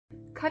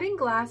Cutting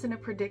glass in a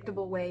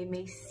predictable way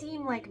may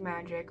seem like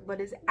magic, but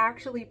is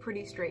actually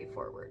pretty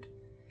straightforward.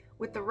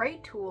 With the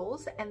right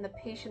tools and the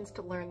patience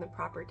to learn the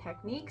proper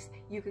techniques,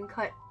 you can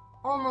cut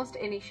almost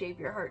any shape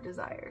your heart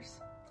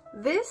desires.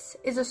 This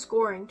is a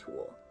scoring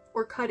tool,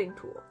 or cutting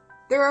tool.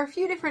 There are a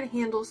few different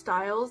handle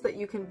styles that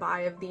you can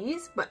buy of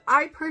these, but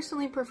I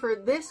personally prefer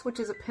this, which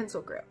is a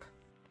pencil grip.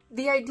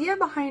 The idea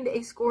behind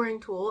a scoring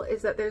tool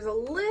is that there's a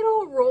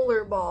little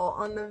roller ball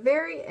on the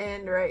very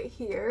end right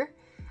here,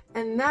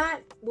 and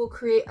that will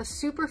create a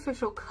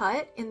superficial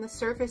cut in the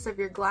surface of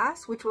your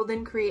glass, which will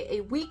then create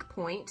a weak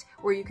point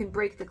where you can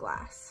break the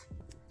glass.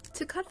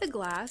 To cut the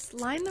glass,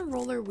 line the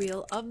roller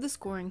wheel of the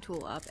scoring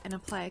tool up and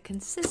apply a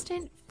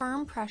consistent,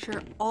 firm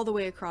pressure all the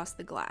way across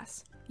the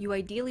glass. You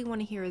ideally want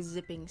to hear a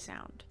zipping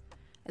sound.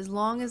 As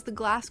long as the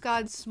glass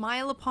gods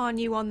smile upon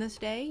you on this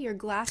day, your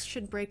glass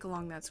should break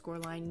along that score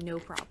line no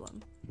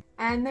problem.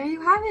 And there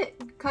you have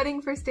it!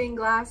 Cutting for stained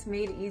glass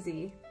made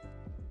easy.